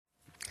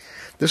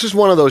This is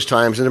one of those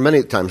times, and there are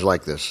many times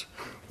like this,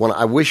 when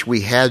I wish we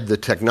had the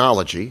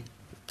technology,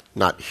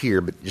 not here,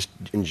 but just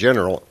in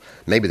general,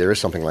 maybe there is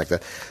something like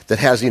that, that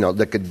has,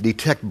 that could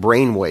detect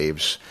brain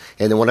waves.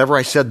 And then whenever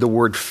I said the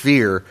word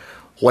fear,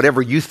 whatever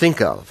you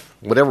think of,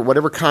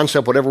 whatever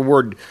concept, whatever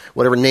word,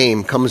 whatever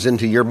name comes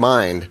into your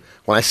mind,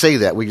 when I say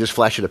that, we just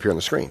flash it up here on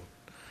the screen.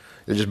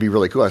 It'd just be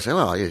really cool. I say,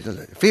 well,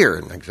 fear.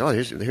 And I go,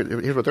 here's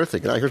what they're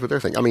thinking. Here's what they're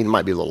thinking. I mean, it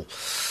might be a little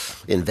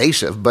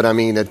invasive, but I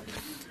mean, it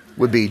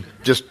would be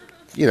just,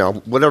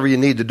 whatever you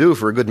need to do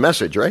for a good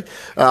message, right?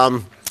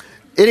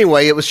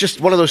 Anyway, it was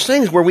just one of those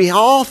things where we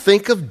all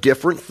think of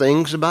different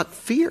things about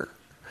fear.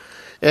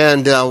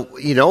 And,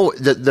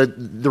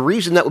 the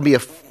reason that would be a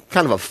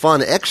kind of a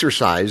fun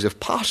exercise, if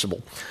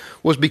possible,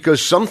 was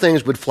because some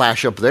things would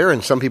flash up there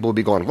and some people would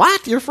be going,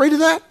 what? You're afraid of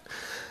that?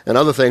 And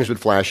other things would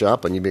flash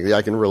up and you'd be,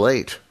 I can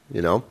relate,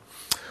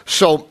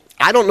 So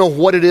I don't know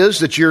what it is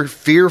that you're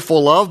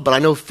fearful of, but I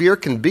know fear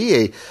can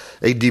be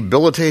a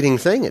debilitating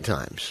thing at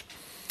times.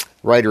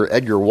 Writer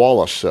Edgar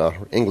Wallace,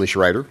 English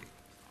writer,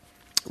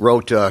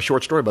 wrote a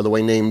short story, by the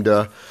way, named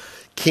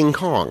King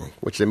Kong,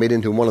 which they made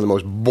into one of the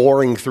most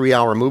boring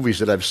 3-hour movies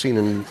that I've seen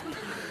in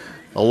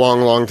a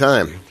long, long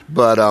time.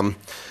 But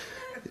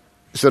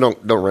so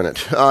don't rent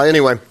it.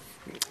 Anyway,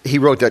 he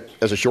wrote that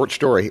as a short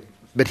story.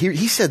 But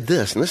he said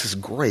this, and this is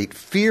great: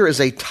 fear is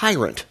a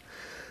tyrant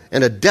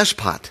and a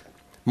despot,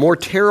 more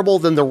terrible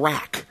than the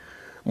rack,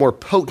 more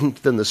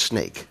potent than the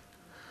snake.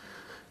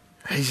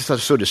 He just thought it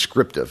was so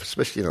descriptive,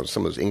 especially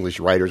some of those English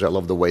writers. I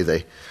love the way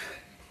they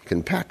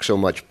can pack so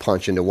much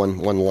punch into one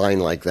line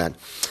like that.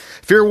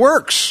 Fear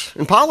works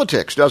in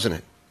politics, doesn't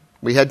it?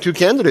 We had 2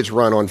 candidates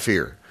run on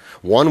fear.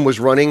 One was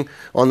running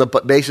on the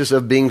basis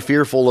of being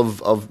fearful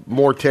of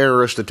more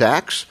terrorist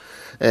attacks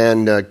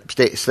and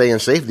staying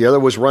safe. The other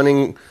was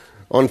running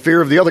on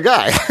fear of the other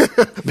guy,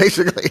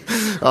 basically.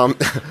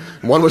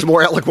 One was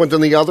more eloquent than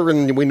the other,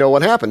 and we know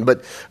what happened.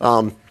 But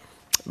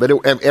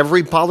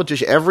every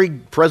politician, every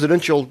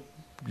presidential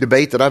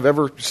debate that I've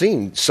ever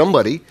seen,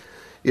 somebody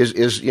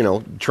is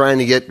trying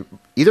to get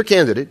either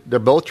candidate. They're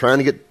both trying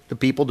to get the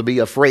people to be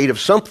afraid of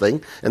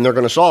something, and they're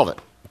going to solve it.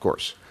 Of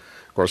course,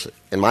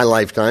 in my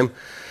lifetime,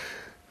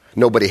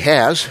 nobody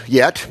has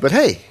yet. But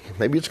hey,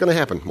 maybe it's going to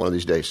happen one of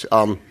these days.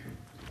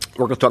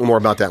 We're going to talk more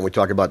about that when we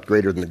talk about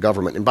greater than the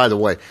government. And by the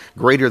way,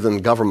 greater than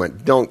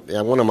government.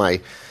 One of my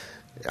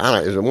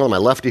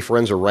lefty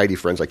friends or righty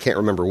friends, I can't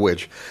remember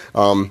which,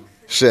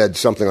 said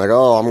something like,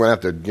 "Oh, I'm going to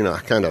have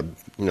to, kind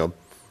of,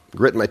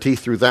 grit my teeth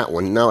through that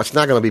one." No, it's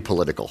not going to be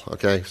political.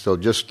 Okay, so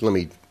just let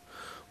me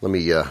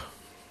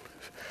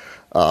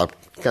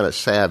kind of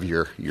salve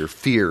your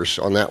fears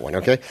on that one.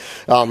 Okay,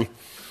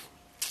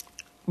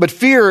 but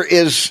fear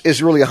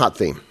is really a hot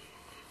theme.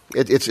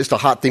 It's just a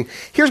hot theme.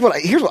 Here's what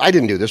I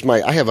didn't do.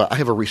 I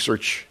have a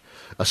research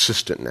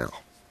assistant now,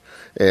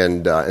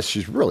 and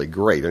she's really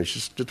great. And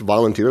she's just a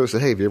volunteer. I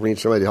said, hey, if you ever need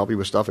somebody to help you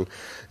with stuff,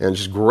 and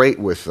she's great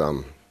with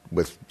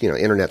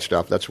internet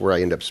stuff. That's where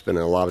I end up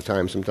spending a lot of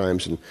time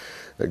sometimes, and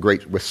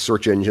great with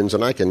search engines.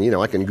 And I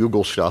can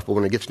Google stuff, but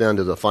when it gets down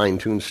to the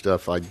fine-tuned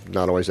stuff, I'm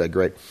not always that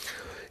great.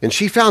 And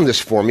she found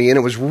this for me, and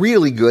it was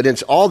really good. And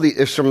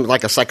it's from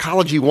like a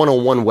Psychology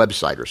 101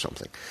 website or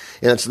something.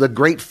 And it's the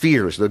great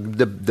fears,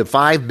 the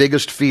 5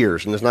 biggest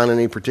fears, and it's not in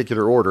any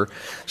particular order.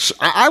 So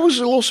I was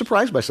a little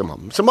surprised by some of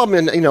them. Some of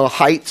them,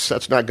 heights,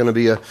 that's not going to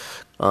be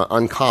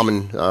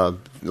uncommon. A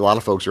lot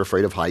of folks are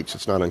afraid of heights.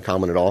 It's not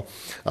uncommon at all.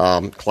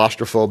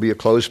 Claustrophobia,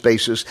 closed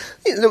spaces.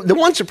 The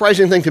one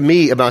surprising thing to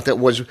me about that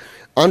was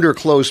under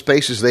closed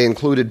spaces, they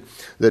included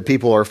that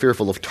people are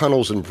fearful of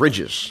tunnels and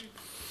bridges.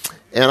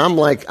 And I'm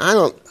like, I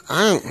don't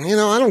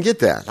get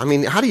that. I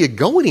mean, how do you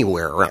go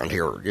anywhere around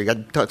here? You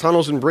got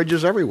tunnels and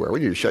bridges everywhere. What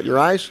do you do, shut your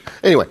eyes?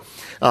 Anyway,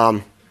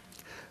 that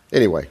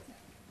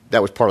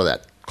was part of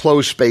that.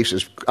 Closed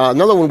spaces.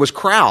 Another one was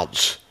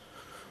crowds,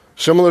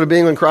 similar to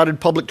being in crowded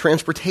public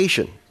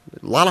transportation.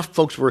 A lot of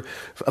folks were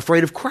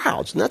afraid of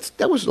crowds, and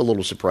that was a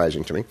little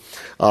surprising to me.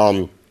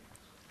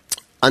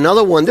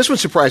 Another one, this one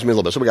surprised me a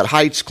little bit. So we got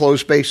heights,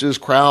 closed spaces,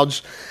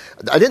 crowds.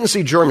 I didn't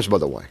see germs, by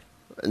the way.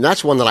 And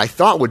that's one that I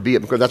thought would be it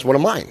because that's one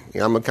of mine.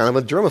 I'm a kind of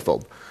a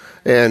germaphobe.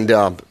 And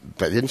I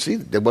didn't see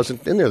it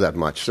wasn't in there that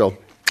much. So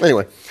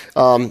anyway,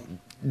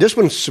 this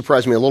one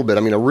surprised me a little bit. I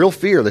mean, a real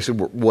fear, they said,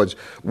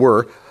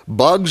 were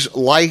bugs,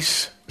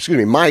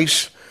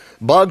 mice,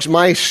 bugs,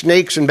 mice,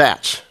 snakes, and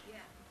bats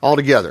all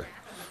together.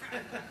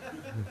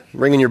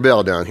 Ringing your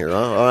bell down here.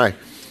 Huh? All right.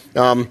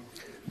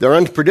 They're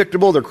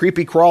unpredictable, they're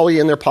creepy, crawly,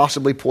 and they're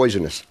possibly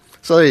poisonous.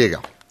 So there you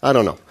go. I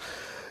don't know.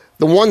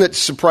 The one that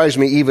surprised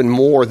me even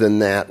more than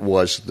that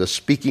was the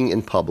speaking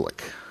in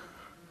public.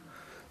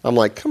 I'm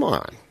like, come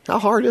on, how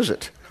hard is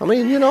it? I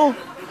mean,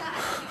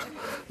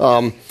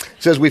 it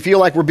says we feel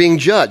like we're being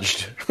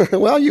judged.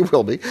 Well, you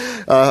will be.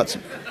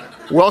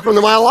 Welcome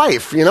to my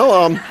life,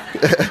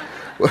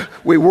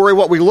 We worry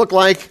what we look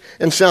like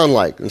and sound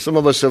like. And some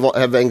of us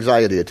have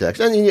anxiety attacks.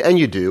 And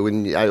you do.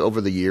 And over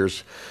the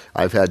years,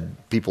 I've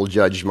had people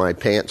judge my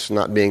pants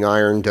not being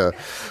ironed to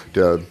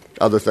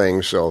other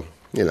things. So,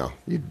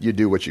 you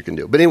do what you can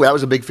do. But anyway, that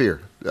was a big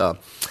fear.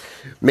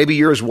 Maybe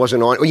yours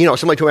wasn't on.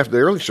 Somebody told me after the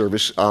early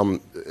service,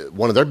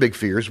 one of their big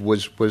fears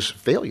was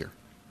failure.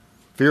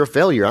 Fear of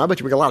failure. I bet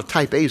you we got a lot of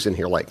type A's in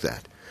here like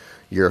that.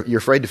 You're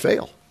afraid to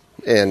fail.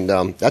 And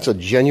that's a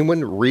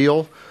genuine,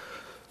 real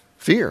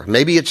fear.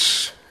 Maybe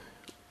it's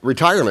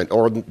retirement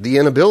or the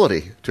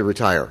inability to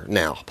retire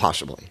now,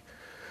 possibly.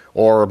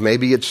 Or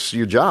maybe it's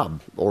your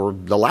job or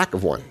the lack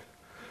of one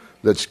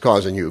that's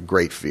causing you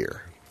great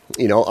fear.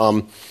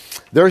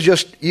 There's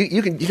just,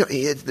 you can,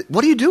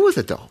 what do you do with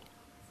it though?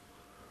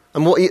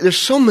 There's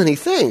so many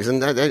things,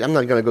 and I'm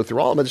not going to go through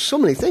all of them, but there's so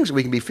many things that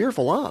we can be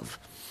fearful of.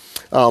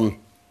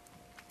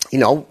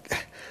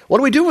 What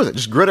do we do with it?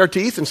 Just grit our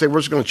teeth and say we're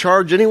just going to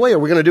charge anyway? Or are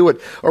we going to do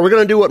it? Or are we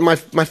going to do what my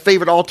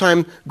favorite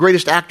all-time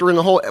greatest actor in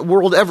the whole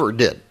world ever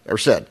did or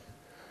said?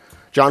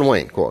 John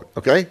Wayne, quote,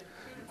 okay?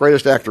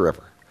 Greatest actor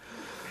ever.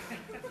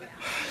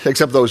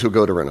 Except those who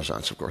go to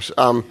Renaissance, of course.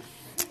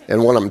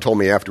 And one of them told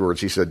me afterwards,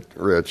 he said,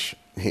 Rich,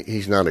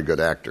 he's not a good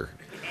actor.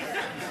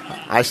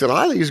 I said,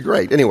 I think he's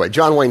great. Anyway,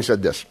 John Wayne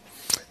said this.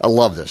 I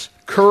love this.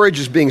 Courage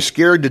is being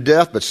scared to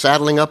death, but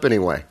saddling up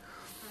anyway.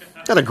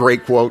 That's a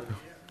great quote.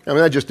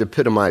 That just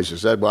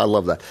epitomizes that. Well, I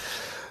love that.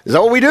 Is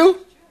that what we do?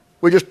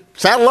 We just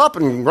saddle up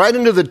and right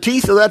into the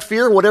teeth of that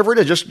fear, whatever it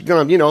is, just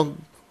going to,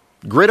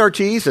 grit our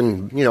teeth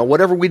and,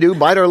 whatever we do,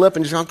 bite our lip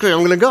and just, okay, I'm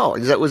going to go.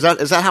 Is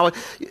that how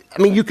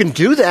you can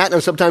do that,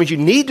 and sometimes you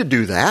need to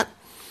do that,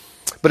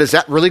 but is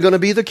that really going to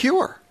be the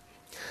cure?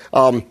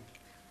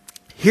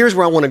 Here's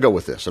where I want to go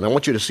with this, and I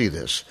want you to see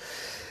this.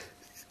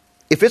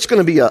 If it's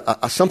going to be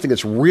something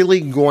that's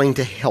really going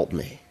to help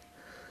me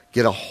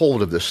get a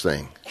hold of this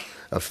thing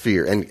of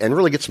fear and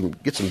really get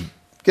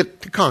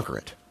to conquer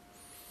it,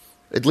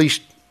 at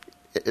least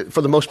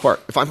for the most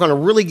part, if I'm going to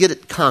really get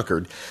it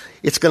conquered,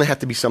 it's going to have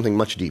to be something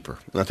much deeper.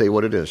 And I'll tell you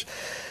what it is.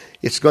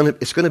 It's going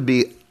to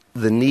be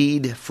the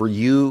need for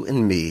you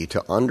and me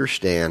to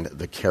understand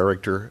the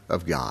character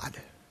of God.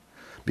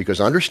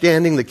 Because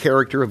understanding the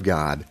character of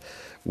God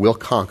will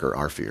conquer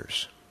our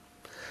fears.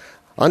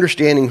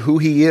 Understanding who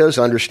He is,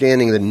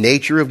 understanding the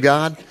nature of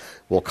God,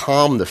 will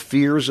calm the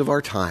fears of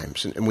our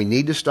times. And we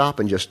need to stop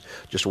and just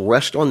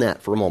rest on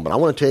that for a moment.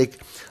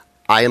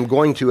 I am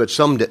going to, at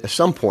some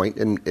point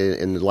in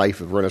the life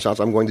of Renaissance,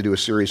 I'm going to do a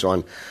series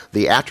on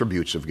the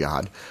attributes of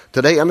God.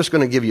 Today, I'm just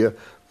going to give you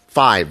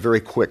 5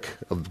 very quick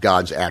of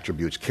God's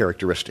attributes,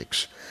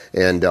 characteristics.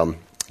 And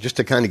just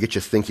to kind of get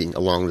you thinking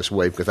along this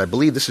way, because I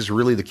believe this is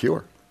really the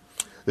cure.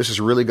 This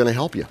is really going to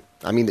help you.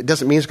 It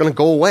doesn't mean it's going to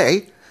go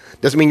away.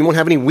 It doesn't mean you won't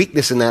have any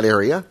weakness in that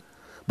area.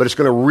 But it's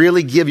going to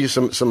really give you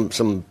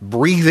some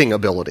breathing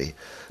ability.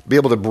 Be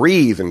able to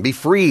breathe and be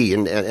free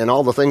and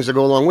all the things that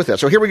go along with that.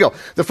 So here we go.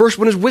 The first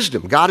one is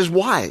wisdom. God is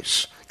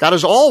wise. God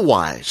is all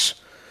wise.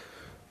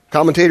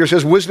 Commentator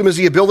says wisdom is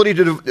the ability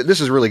to... This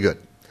is really good.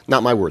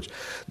 Not my words.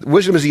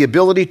 Wisdom is the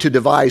ability to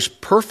devise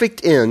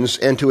perfect ends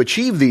and to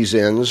achieve these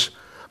ends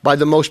by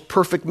the most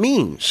perfect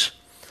means.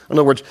 In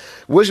other words,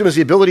 wisdom is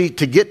the ability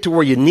to get to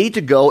where you need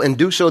to go and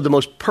do so the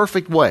most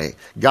perfect way.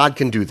 God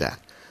can do that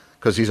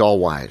because He's all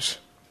wise.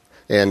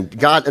 And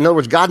God, in other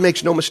words, God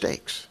makes no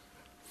mistakes.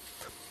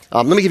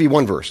 Let me give you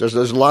one verse. There's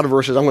a lot of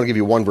verses. I'm going to give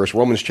you one verse.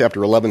 Romans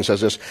chapter 11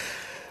 says this.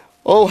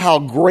 Oh, how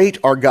great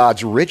are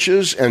God's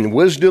riches and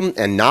wisdom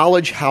and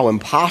knowledge, how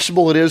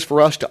impossible it is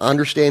for us to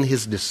understand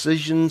His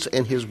decisions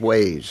and His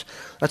ways.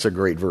 That's a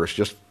great verse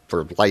just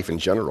for life in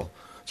general.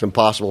 It's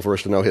impossible for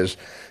us to know His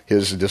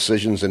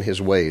decisions and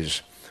His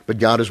ways. But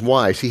God is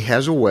wise. He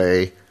has a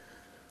way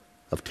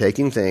of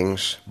taking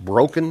things,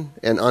 broken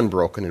and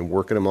unbroken, and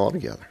working them all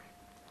together.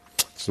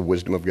 It's the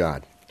wisdom of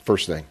God.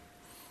 First thing.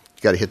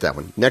 You got to hit that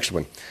one. Next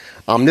one.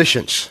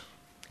 Omniscience,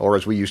 or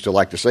as we used to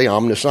like to say,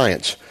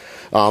 omniscience.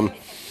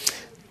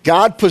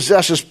 God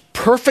possesses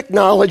perfect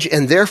knowledge,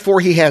 and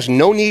therefore He has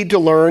no need to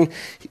learn.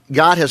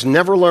 God has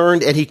never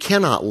learned, and He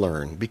cannot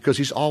learn because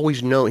He's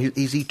always known.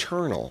 He's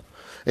eternal,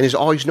 and He's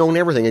always known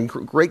everything. And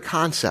great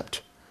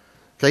concept.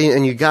 Okay,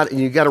 and you got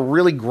to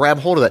really grab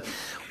hold of that.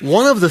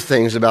 One of the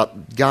things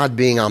about God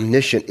being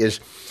omniscient is,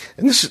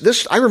 and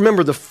this I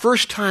remember the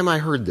first time I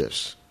heard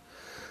this.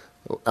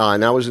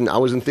 And I was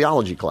in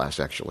theology class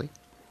actually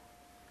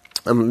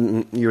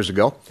years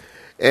ago,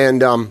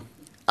 and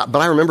but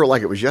I remember it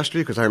like it was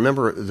yesterday because I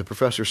remember the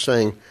professor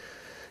saying,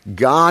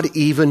 "God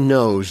even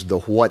knows the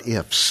what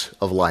ifs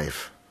of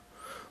life.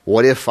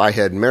 What if I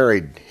had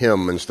married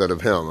him instead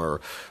of him, or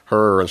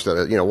her instead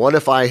of What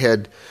if I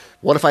had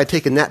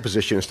taken that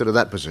position instead of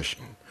that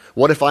position?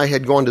 What if I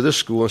had gone to this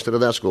school instead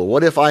of that school?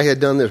 What if I had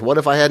done this? What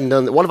if I hadn't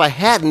done that? What if I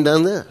hadn't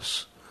done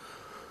this?"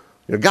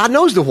 God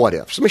knows the what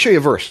ifs. Let me show you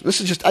a verse.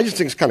 I just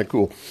think it's kind of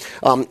cool.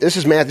 This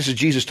is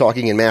Jesus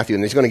talking in Matthew,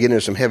 and he's going to get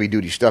into some heavy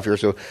duty stuff here.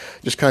 So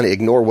just kind of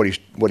ignore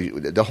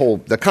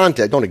the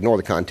context. Don't ignore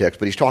the context,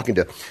 but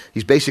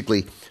he's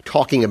basically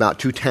talking about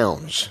 2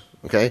 towns,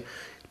 okay,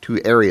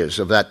 2 areas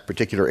of that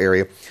particular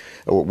area,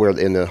 where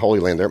in the Holy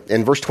Land there.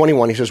 In verse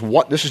 21, he says,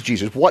 this is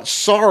Jesus. What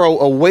sorrow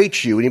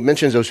awaits you? And he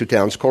mentions those 2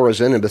 towns,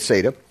 Chorazin and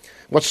Bethsaida.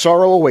 What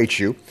sorrow awaits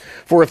you?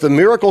 For if the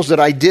miracles that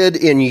I did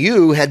in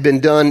you had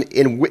been done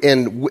in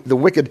the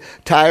wicked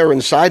Tyre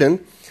and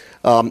Sidon,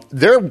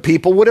 their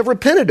people would have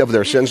repented of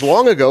their sins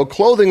long ago,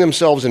 clothing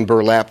themselves in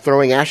burlap,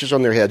 throwing ashes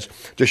on their heads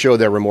to show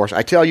their remorse.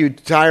 I tell you,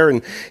 Tyre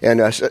and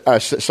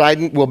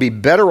Sidon will be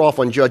better off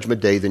on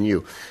Judgment Day than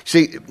you.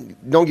 See,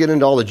 don't get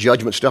into all the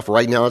judgment stuff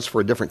right now. It's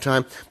for a different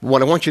time. But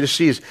what I want you to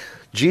see is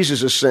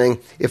Jesus is saying,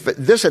 if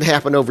this had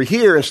happened over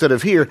here instead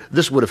of here,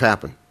 this would have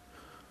happened.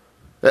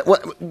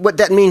 What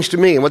that means to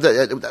me, and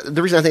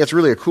the reason I think it's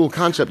really a cool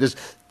concept is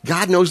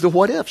God knows the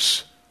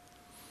what-ifs.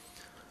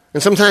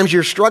 And sometimes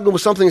you're struggling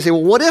with something and say,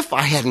 well, what if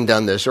I hadn't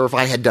done this, or if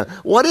I had done,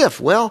 what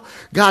if? Well,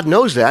 God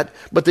knows that,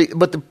 but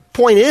the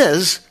point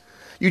is,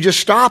 you just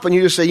stop and you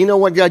just say, you know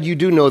what, God, you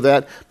do know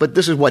that, but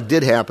this is what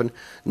did happen.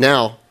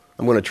 Now,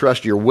 I'm going to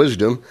trust your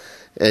wisdom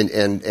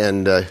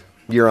and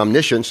your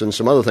omniscience and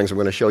some other things I'm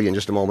going to show you in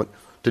just a moment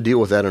to deal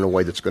with that in a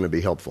way that's going to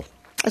be helpful.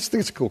 I just think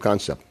it's a cool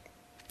concept.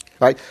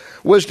 Right?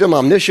 Wisdom,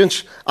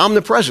 omniscience,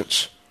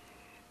 omnipresence.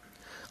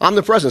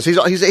 Omnipresence.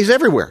 He's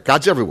everywhere.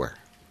 God's everywhere.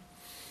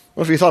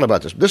 What if you thought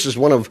about this? This is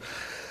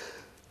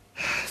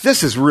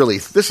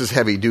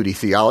heavy-duty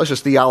theology. This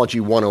is Theology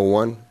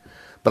 101.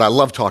 But I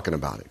love talking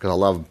about it because I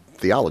love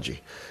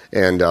theology.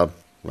 And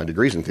my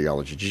degree's in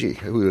theology. Gee,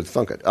 who would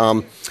thunk it?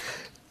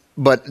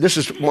 But this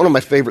is one of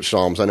my favorite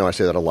Psalms. I know I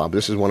say that a lot. But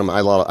this is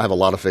I have a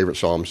lot of favorite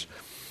Psalms.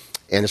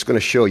 And it's going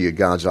to show you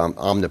God's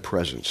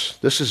omnipresence.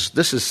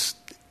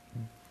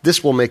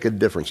 This will make a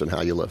difference in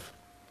how you live.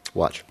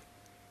 Watch.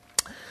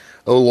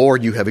 O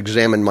Lord, you have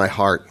examined my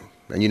heart,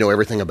 and you know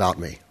everything about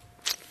me.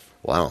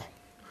 Wow.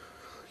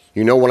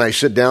 You know when I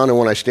sit down and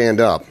when I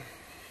stand up.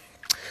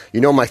 You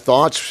know my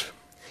thoughts.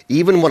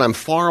 Even when I'm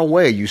far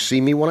away, you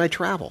see me when I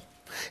travel.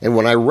 And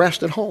when I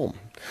rest at home.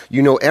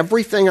 You know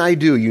everything I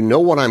do. You know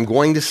what I'm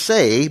going to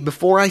say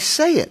before I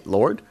say it,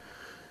 Lord.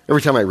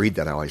 Every time I read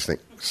that, I always think,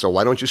 so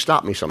why don't you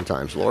stop me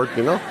sometimes, Lord?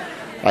 You know?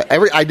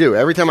 I do.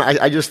 Every time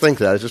I just think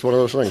that. It's just one of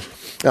those things.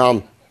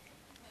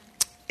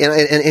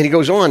 And he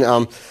goes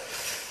on,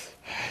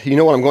 you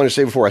know what I'm going to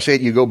say before I say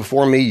it. You go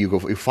before me,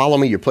 you follow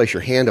me, you place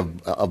your hand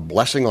of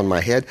blessing on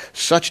my head.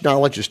 Such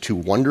knowledge is too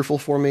wonderful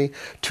for me,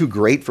 too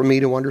great for me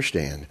to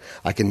understand.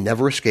 I can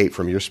never escape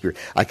from your spirit.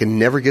 I can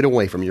never get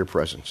away from your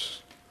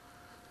presence.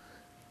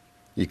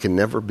 You can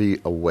never be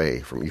away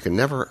from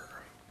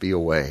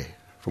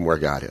where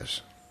God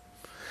is.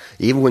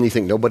 Even when you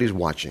think nobody's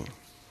watching,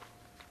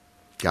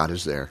 God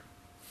is there.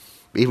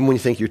 Even when you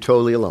think you're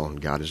totally alone,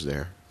 God is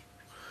there.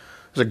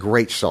 It's a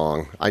great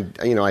song.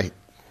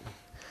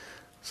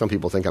 Some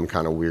people think I'm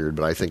kind of weird,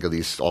 but I think of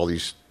all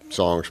these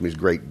songs from these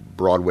great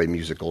Broadway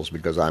musicals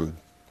because I'm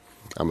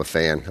a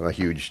fan. I'm a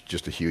huge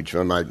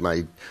fan.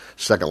 My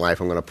second life,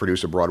 I'm going to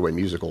produce a Broadway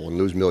musical and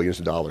lose millions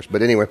of dollars.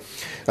 But anyway,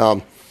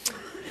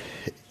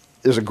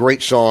 there's a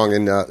great song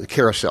in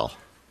Carousel.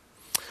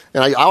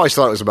 And I always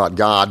thought it was about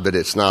God, but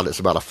it's not. It's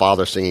about a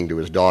father singing to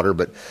his daughter. I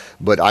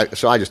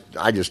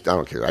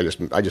don't care.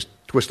 I just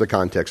twist the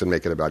context and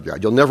make it about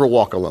God. You'll never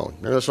walk alone.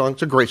 Remember that song?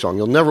 It's a great song.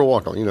 You'll never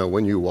walk alone. You know,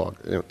 when you walk.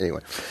 Anyway,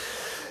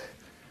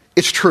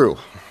 it's true.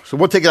 So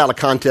we'll take it out of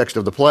context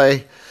of the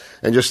play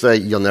and just say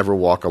you'll never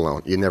walk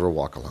alone. You never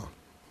walk alone.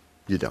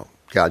 You don't.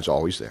 God's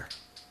always there,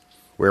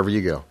 wherever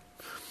you go.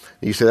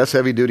 And you say that's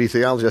heavy-duty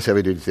theology. That's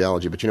heavy-duty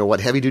theology. But you know what?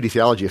 Heavy-duty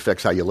theology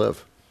affects how you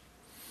live.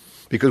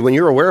 Because when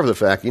you're aware of the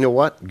fact, you know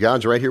what?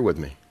 God's right here with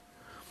me.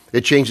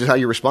 It changes how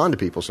you respond to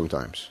people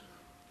sometimes.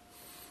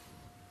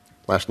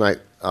 Last night,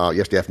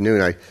 yesterday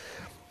afternoon,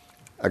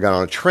 I got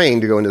on a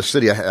train to go into the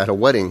city. I had a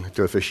wedding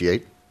to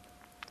officiate,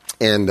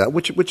 and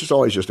which is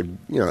always just a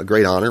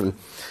great honor.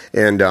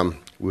 And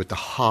with the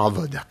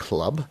Harvard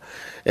Club,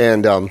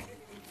 and I'm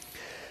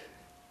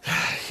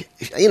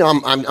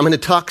in a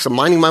tux. I'm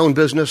minding my own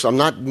business. I'm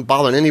not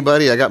bothering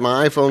anybody. I got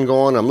my iPhone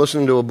going. I'm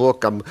listening to a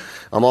book. I'm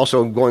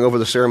also going over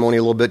the ceremony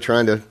a little bit,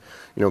 trying to,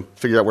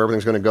 figure out where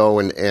everything's going to go.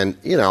 And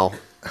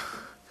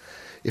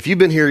if you've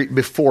been here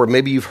before,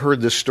 maybe you've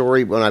heard this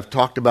story when I've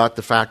talked about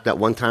the fact that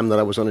one time that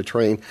I was on a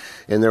train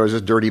and there was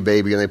this dirty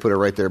baby and they put it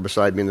right there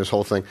beside me and this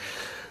whole thing.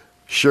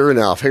 Sure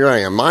enough, here I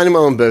am, minding my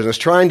own business,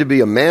 trying to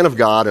be a man of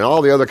God and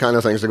all the other kind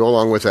of things that go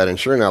along with that. And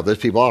sure enough, there's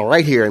people all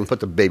right here and put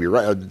the baby,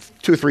 right, a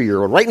 2 or 3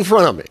 year old, right in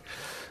front of me.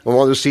 On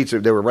one of those seats,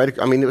 they were right.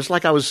 I mean, it was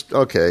like I was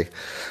okay.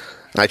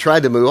 And I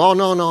tried to move. Oh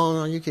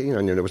no, you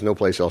can't. There was no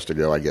place else to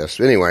go, I guess.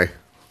 Anyway,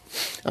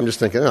 I'm just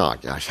thinking, oh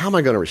gosh, how am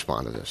I going to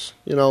respond to this?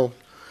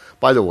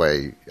 By the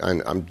way,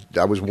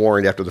 I was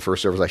warned after the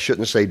first service I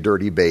shouldn't say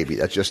dirty baby.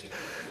 That's just.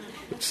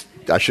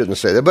 I shouldn't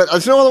say that, but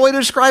there's no other way to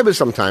describe it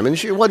sometime. And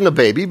she wasn't a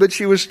baby, but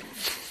she was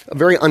a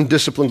very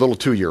undisciplined little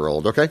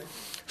 2-year-old, okay?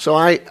 So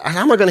how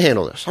am I going to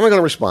handle this? How am I going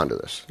to respond to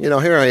this?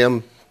 Here I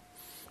am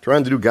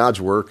trying to do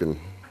God's work. And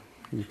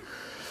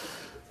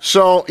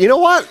so, you know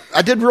what?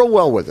 I did real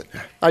well with it.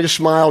 I just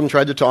smiled and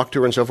tried to talk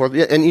to her and so forth.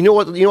 And you know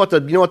what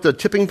the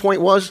tipping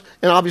point was?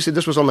 And obviously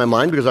this was on my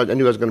mind because I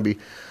knew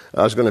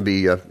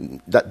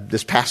that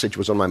this passage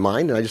was on my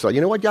mind. And I just thought,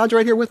 you know what? God's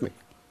right here with me.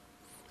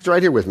 He's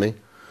right here with me.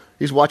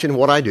 He's watching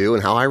what I do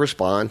and how I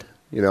respond,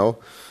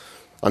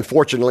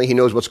 Unfortunately, he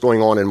knows what's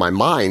going on in my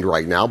mind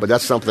right now, but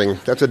that's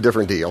a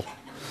different deal.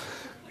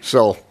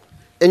 So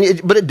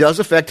But it does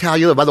affect how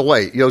you live. By the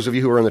way, those of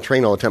you who are on the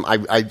train all the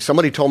time,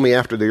 somebody told me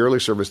after the early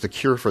service the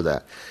cure for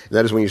that. And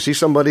that is when you see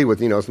somebody with,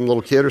 some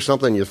little kid or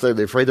something,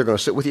 they're afraid they're going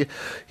to sit with you,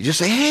 you just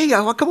say, hey,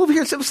 come over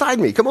here and sit beside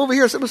me. Come over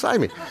here and sit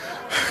beside me.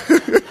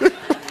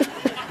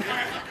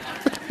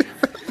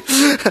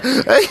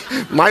 Hey,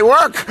 might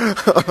work.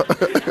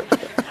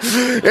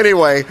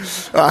 Anyway,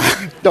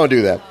 don't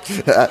do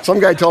that. Some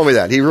guy told me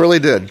that. He really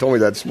did. Told me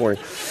that this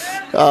morning.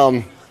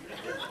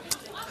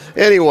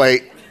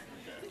 Anyway,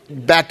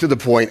 back to the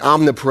point,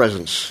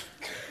 omnipresence.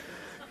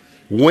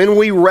 When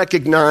we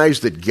recognize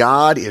that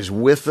God is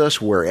with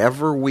us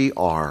wherever we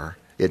are,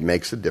 it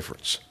makes a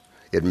difference.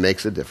 It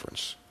makes a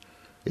difference.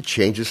 It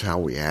changes how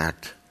we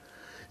act.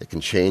 It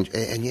can change,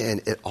 and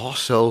it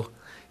also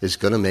is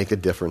going to make a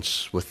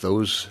difference with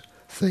those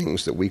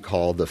things that we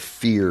call the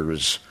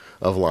fears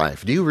of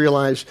life. Do you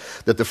realize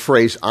that the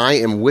phrase, I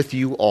am with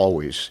you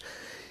always,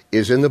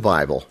 is in the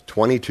Bible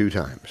 22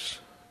 times?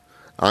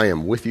 I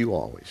am with you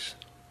always.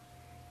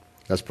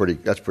 That's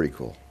pretty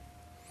cool.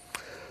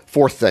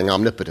 Fourth thing,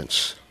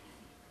 omnipotence.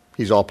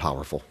 He's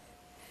all-powerful.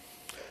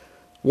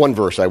 One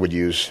verse I would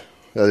use.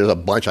 There's a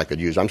bunch I could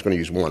use. I'm just going to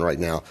use one right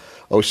now.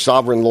 O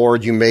sovereign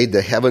Lord, you made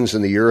the heavens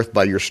and the earth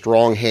by your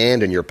strong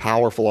hand and your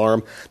powerful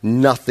arm.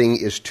 Nothing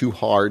is too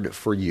hard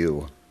for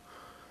you.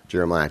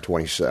 Jeremiah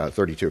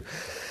 32.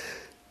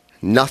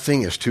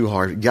 Nothing is too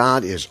hard.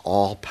 God is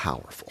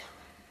all-powerful.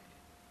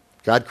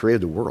 God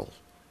created the world.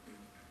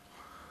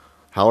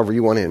 However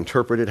you want to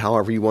interpret it,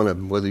 however you want to,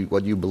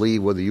 whether you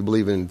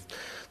believe in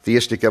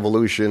theistic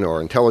evolution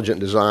or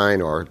intelligent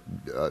design or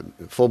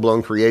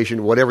full-blown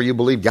creation, whatever you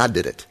believe, God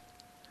did it.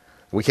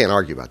 We can't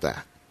argue about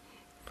that.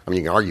 I mean,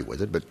 you can argue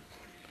with it, but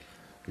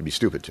you'd be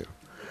stupid to.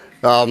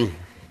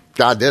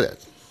 God did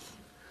it.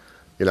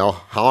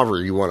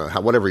 However you want to,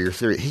 whatever your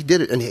theory, he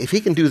did it. And if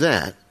he can do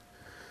that,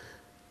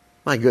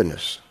 my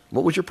goodness,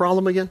 what was your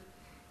problem again?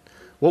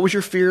 What was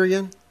your fear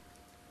again?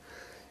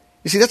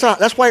 You see,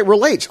 that's why it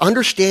relates.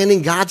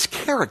 Understanding God's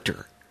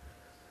character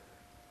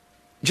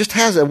just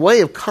has a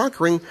way of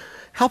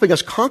helping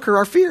us conquer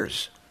our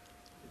fears.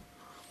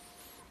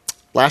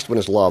 Last one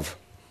is love.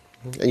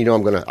 And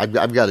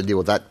I've got to deal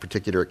with that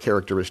particular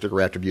characteristic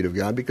or attribute of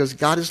God because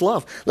God is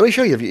love. Let me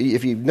show you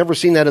if you've never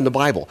seen that in the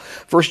Bible.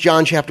 1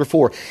 John chapter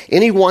 4.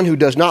 Anyone who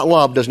does not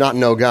love does not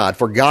know God,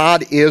 for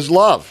God is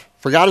love.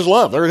 For God is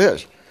love. There it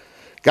is.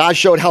 God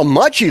showed how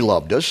much he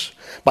loved us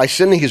by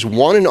sending his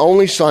one and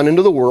only Son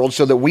into the world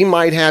so that we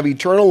might have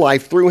eternal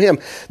life through him.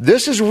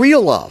 This is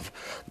real love.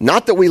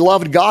 Not that we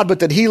loved God, but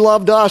that he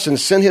loved us and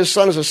sent his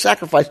Son as a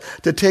sacrifice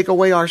to take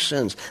away our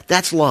sins.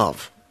 That's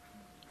love.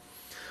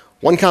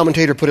 One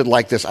commentator put it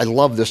like this. I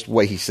love this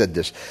way he said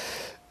this.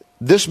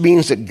 This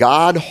means that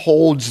God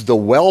holds the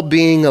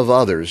well-being of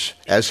others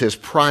as his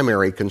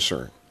primary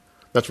concern.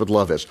 That's what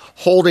love is.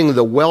 Holding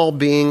the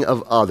well-being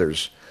of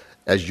others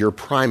as your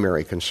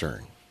primary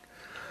concern.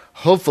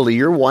 Hopefully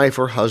your wife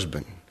or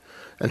husband,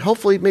 and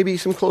hopefully maybe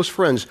some close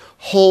friends,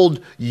 hold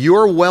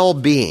your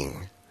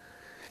well-being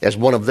as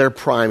one of their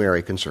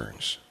primary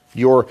concerns.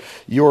 Whatever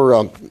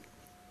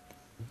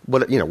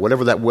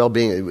that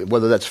well-being,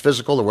 whether that's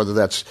physical or whether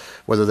that's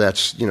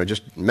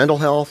just mental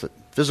health,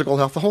 physical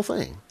health, the whole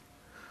thing.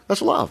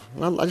 That's love.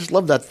 I just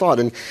love that thought,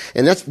 and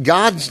that's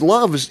God's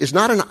love is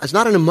not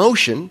an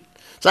emotion.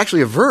 It's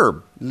actually a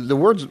verb. The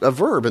word's a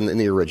verb in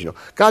the original.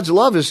 God's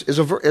love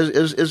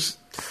is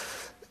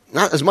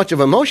not as much of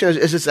emotion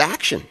as it's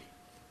action.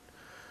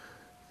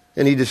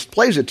 And he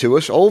displays it to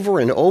us over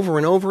and over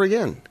and over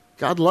again.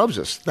 God loves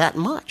us that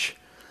much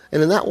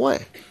and in that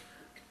way.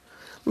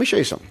 Let me show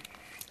you something.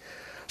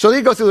 So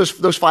you go through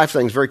those 5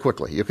 things very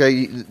quickly,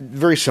 okay?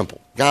 Very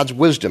simple. God's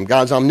wisdom,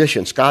 God's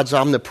omniscience, God's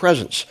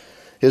omnipresence,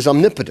 his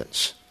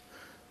omnipotence,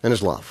 and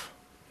his love.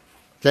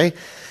 Okay?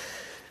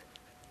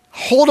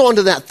 Hold on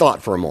to that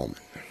thought for a moment.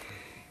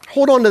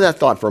 Hold on to that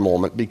thought for a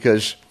moment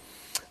because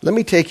let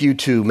me take you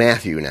to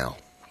Matthew now.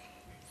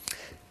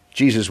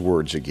 Jesus'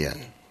 words again.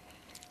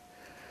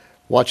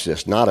 Watch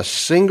this. Not a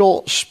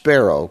single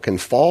sparrow can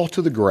fall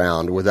to the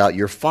ground without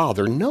your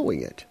Father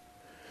knowing it.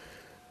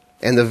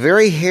 And the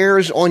very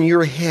hairs on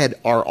your head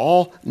are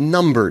all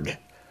numbered.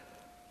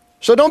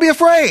 So don't be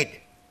afraid.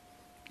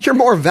 You're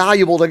more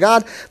valuable to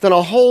God than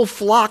a whole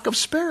flock of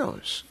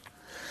sparrows.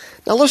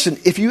 Now listen,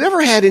 if you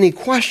ever had any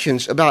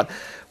questions about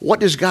what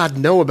does God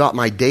know about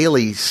my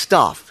daily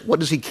stuff, what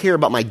does he care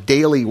about my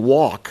daily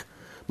walk,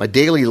 my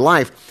daily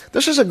life,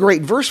 this is a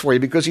great verse for you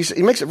because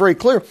he makes it very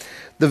clear.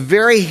 The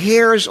very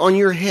hairs on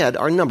your head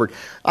are numbered.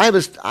 I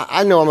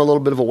know I'm a little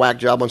bit of a whack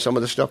job on some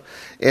of this stuff,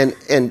 and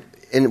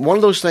one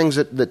of those things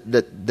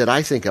that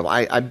I think of,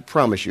 I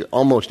promise you,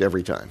 almost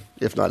every time,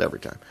 if not every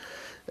time,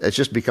 it's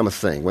just become a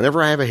thing.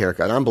 Whenever I have a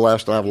haircut, I'm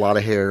blessed, I have a lot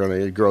of hair, and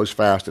it grows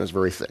fast, and it's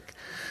very thick.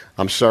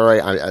 I'm sorry,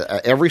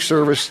 every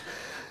service,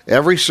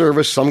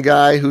 some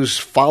guy who's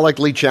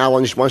follically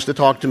challenged wants to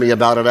talk to me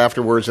about it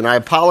afterwards, and I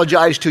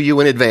apologize to you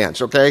in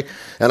advance, okay?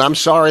 And I'm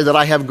sorry that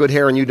I have good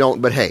hair and you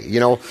don't, but hey,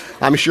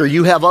 I'm sure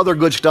you have other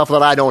good stuff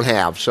that I don't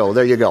have, so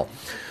there you go.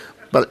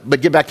 But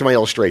get back to my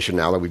illustration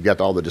now that we've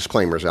got all the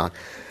disclaimers out.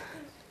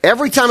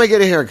 Every time I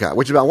get a haircut,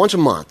 which is about once a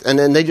month, and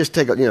then they just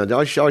take,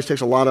 she always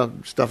takes a lot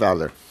of stuff out of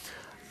there.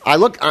 I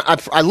look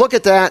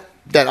at that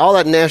all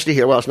that nasty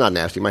hair. Well, it's not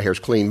nasty. My hair's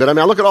clean. But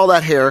I look at all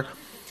that hair,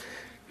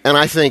 and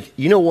I think,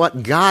 you know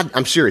what? God,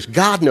 I'm serious.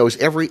 God knows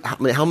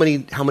how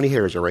many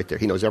hairs are right there.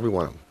 He knows every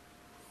one of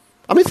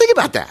them. Think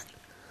about that.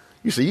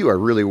 You say, you are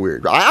really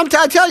weird. I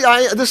tell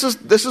you, this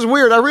is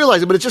weird. I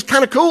realize it, but it's just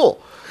kind of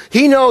cool.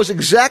 He knows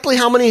exactly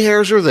how many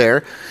hairs are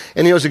there,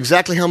 and he knows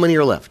exactly how many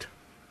are left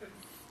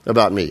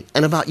about me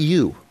and about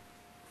you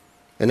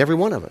and every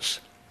one of us.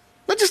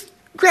 Now just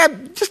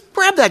grab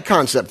that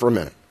concept for a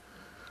minute.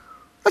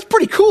 That's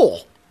pretty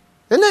cool,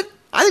 isn't it?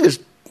 I think it's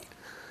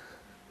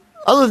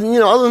other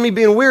than me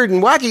being weird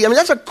and wacky.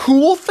 That's a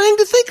cool thing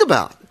to think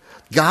about.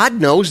 God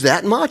knows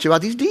that much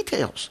about these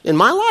details in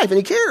my life, and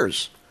He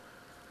cares.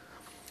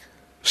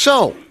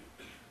 So,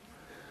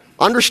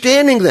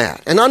 understanding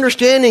that, and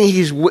understanding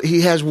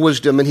He has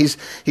wisdom, and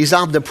He's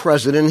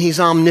omnipresent, and He's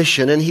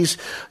omniscient, and He's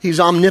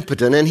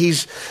omnipotent, and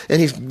He's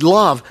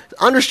love.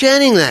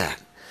 Understanding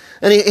that,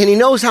 and He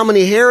knows how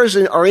many hairs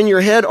are in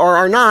your head or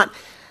are not.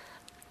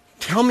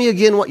 Tell me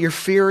again what your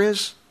fear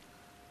is,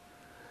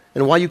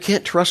 and why you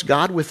can't trust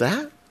God with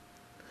that.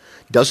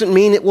 Doesn't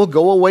mean it will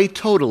go away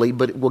totally,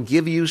 but it will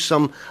give you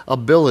some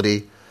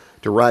ability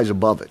to rise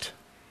above it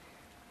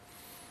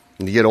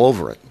and to get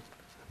over it.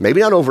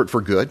 Maybe not over it for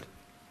good.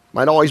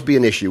 Might always be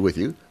an issue with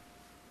you.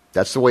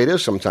 That's the way it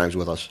is sometimes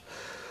with us.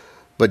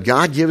 But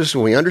God gives us,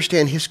 when we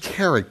understand His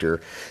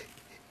character,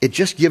 it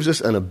just gives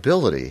us an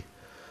ability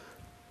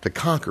to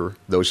conquer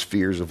those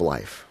fears of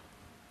life.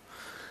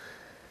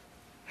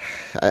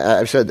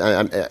 I'm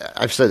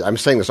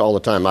saying this all the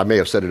time. I may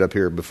have said it up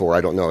here before.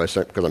 I don't know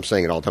because I'm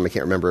saying it all the time. I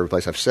can't remember every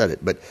place I've said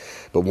it. But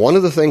one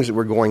of the things that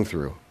we're going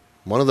through,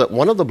 one of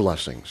the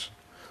blessings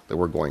that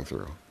we're going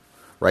through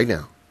right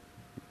now,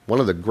 one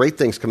of the great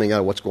things coming out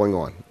of what's going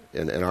on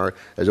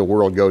as the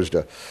world goes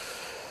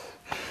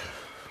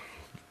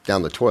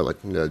down the toilet,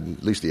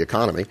 at least the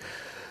economy,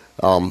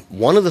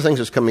 one of the things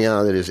that's coming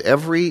out of it is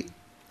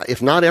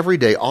if not every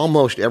day,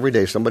 almost every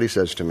day, somebody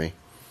says to me,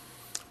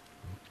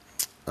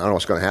 I don't know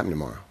what's going to happen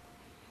tomorrow.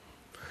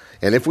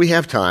 And if we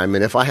have time,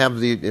 and if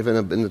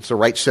it's the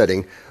right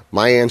setting,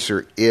 my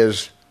answer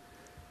is,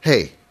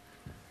 hey,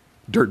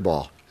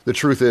 dirtball. The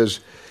truth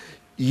is,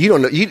 you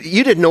don't know.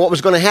 You didn't know what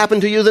was going to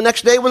happen to you the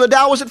next day when the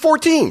Dow was at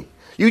 14.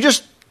 You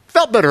just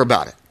felt better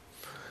about it.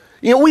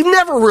 We've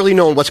never really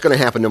known what's going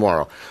to happen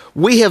tomorrow.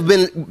 We have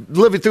been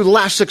living through the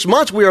last 6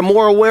 months. We are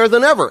more aware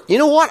than ever. You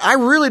know what? I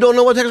really don't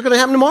know what the heck is going to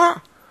happen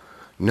tomorrow.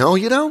 No,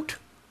 you don't.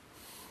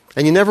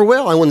 And you never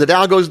will. And when if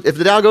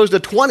the Dow goes to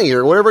 20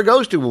 or whatever it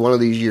goes to one of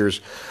these years,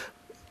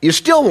 you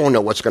still won't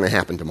know what's going to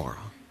happen tomorrow.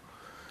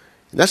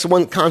 And that's the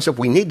one concept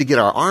we need to get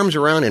our arms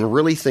around and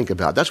really think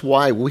about. That's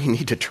why we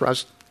need to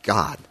trust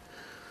God.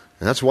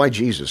 And that's why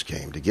Jesus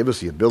came, to give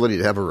us the ability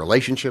to have a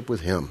relationship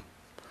with Him.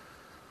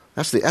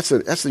 That's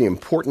the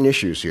important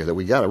issues here that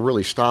we got to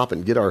really stop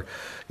and get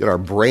our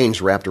brains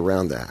wrapped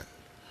around that.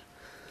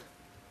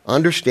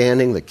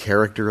 Understanding the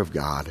character of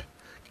God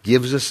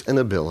gives us an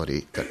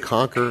ability to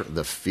conquer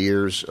the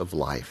fears of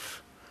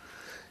life.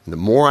 And the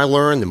more I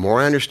learn, the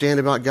more I understand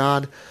about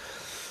God,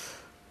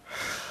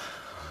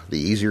 the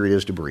easier it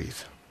is to breathe.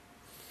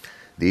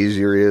 The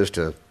easier it is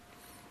to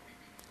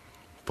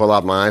pull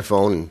out my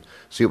iPhone and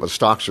see what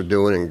stocks are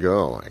doing and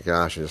go, oh my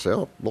gosh, and say,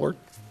 oh, Lord,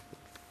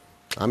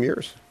 I'm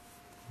yours.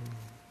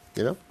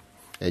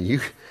 And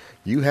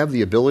you have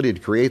the ability to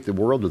create the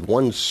world with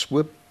one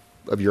swoop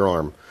of your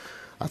arm.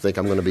 I think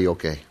I'm going to be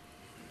okay.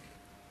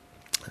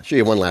 I'll show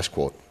you one last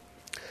quote.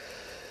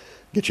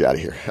 Get you out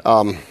of here.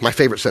 My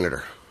favorite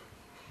senator.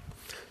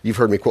 You've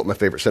heard me quote my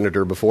favorite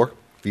senator before.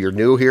 If you're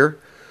new here,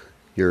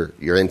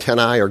 your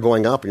antennae are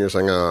going up, and you're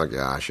saying, "Oh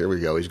gosh, here we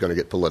go. He's going to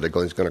get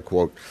political. He's going to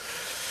quote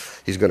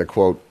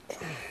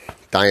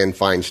Dianne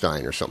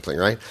Feinstein or something,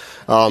 right?"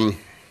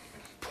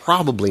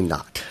 Probably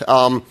not.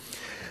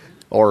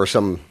 Or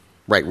some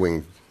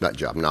right-wing nut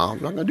job. No,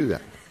 I'm not going to do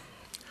that.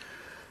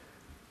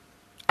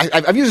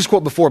 I've used this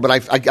quote before, but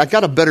I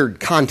got a better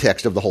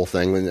context of the whole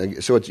thing.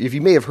 So if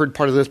you may have heard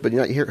part of this, but you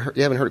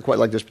haven't heard it quite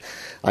like this,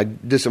 I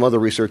did some other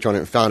research on it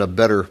and found a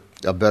better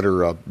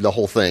the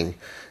whole thing,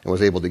 and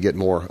was able to get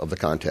more of the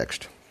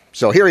context.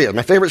 So here he is,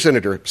 my favorite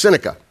senator,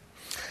 Seneca.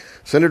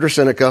 Senator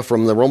Seneca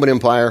from the Roman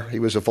Empire. He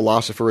was a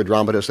philosopher, a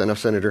dramatist, and a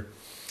senator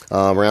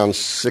around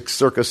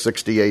circa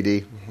 60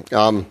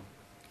 AD.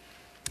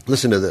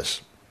 Listen to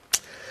this.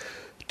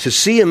 To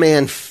see a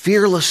man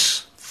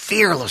fearless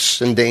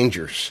in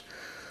dangers,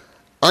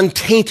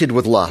 untainted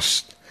with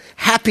lust,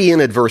 happy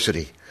in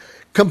adversity,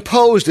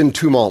 composed in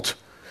tumult,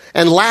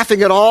 and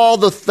laughing at all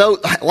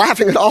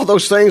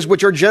those things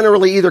which are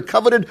generally either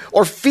coveted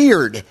or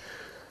feared.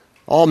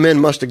 All men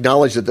must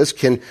acknowledge that this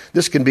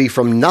can be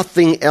from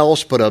nothing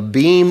else but a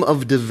beam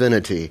of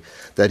divinity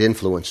that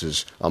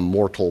influences a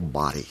mortal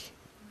body.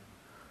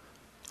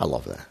 I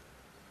love that.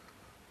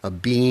 A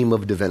beam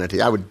of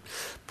divinity. I would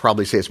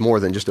probably say it's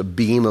more than just a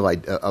beam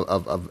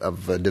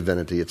of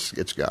divinity.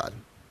 It's God.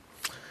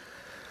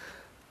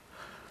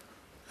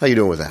 How you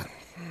doing with that?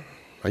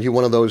 Are you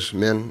one of those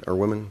men or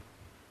women?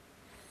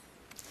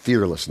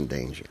 Fearless in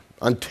danger,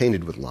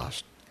 untainted with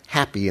lust,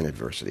 happy in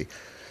adversity,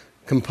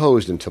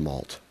 composed in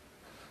tumult,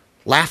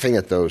 laughing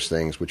at those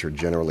things which are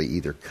generally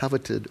either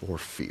coveted or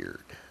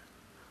feared.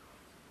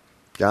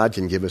 God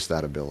can give us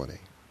that ability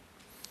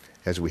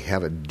as we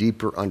have a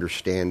deeper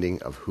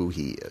understanding of who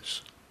he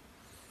is.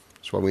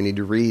 That's why we need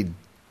to read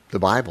the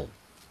Bible,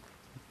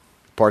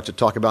 parts that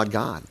talk about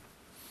God.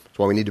 That's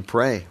why we need to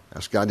pray,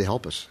 ask God to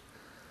help us.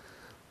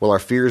 Will our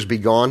fears be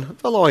gone?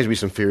 There'll always be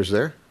some fears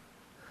there.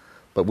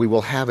 But we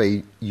will have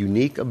a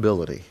unique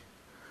ability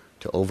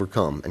to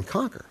overcome and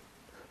conquer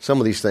some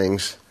of these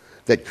things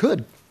that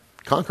could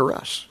conquer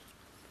us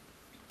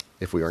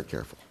if we aren't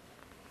careful.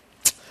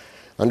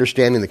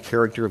 Understanding the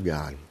character of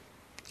God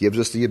gives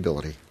us the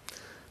ability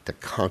to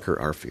conquer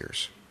our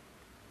fears.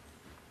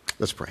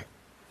 Let's pray.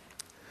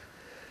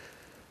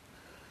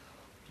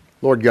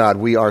 Lord God,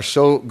 we are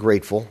so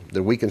grateful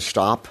that we can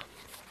stop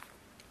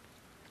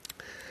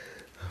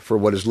for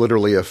what is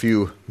literally a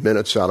few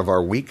minutes out of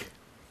our week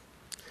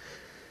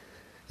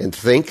and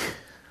think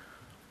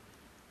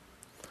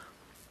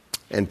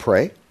and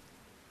pray.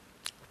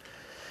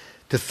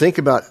 To think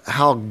about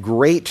how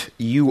great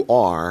you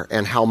are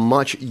and how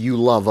much you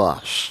love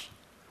us.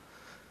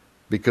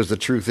 Because the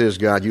truth is,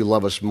 God, you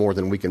love us more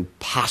than we can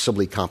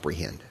possibly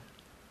comprehend.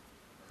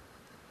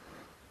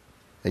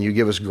 And you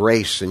give us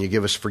grace and you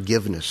give us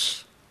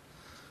forgiveness.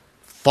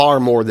 Far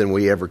more than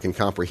we ever can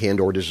comprehend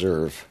or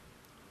deserve.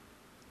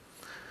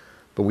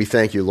 But we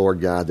thank you, Lord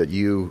God, that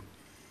you're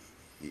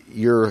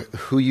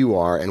who you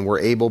are, and we're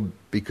able,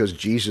 because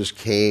Jesus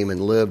came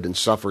and lived and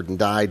suffered and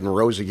died and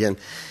rose again,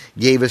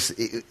 gave us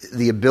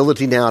the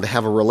ability now to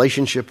have a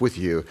relationship with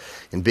you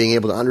and being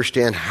able to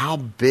understand how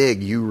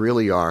big you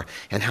really are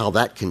and how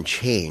that can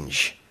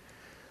change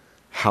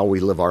how we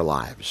live our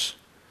lives.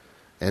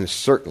 And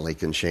certainly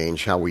can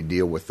change how we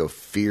deal with the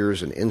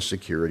fears and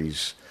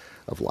insecurities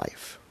of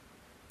life.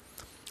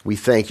 We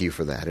thank you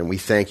for that, and we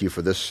thank you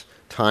for this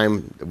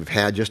time that we've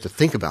had just to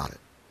think about it.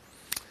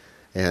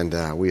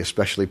 And we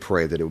especially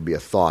pray that it would be a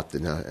thought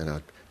and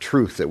a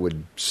truth that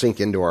would sink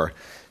into our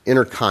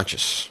inner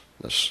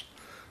consciousness,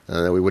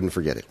 that we wouldn't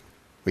forget it.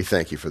 We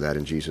thank you for that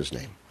in Jesus'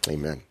 name.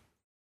 Amen.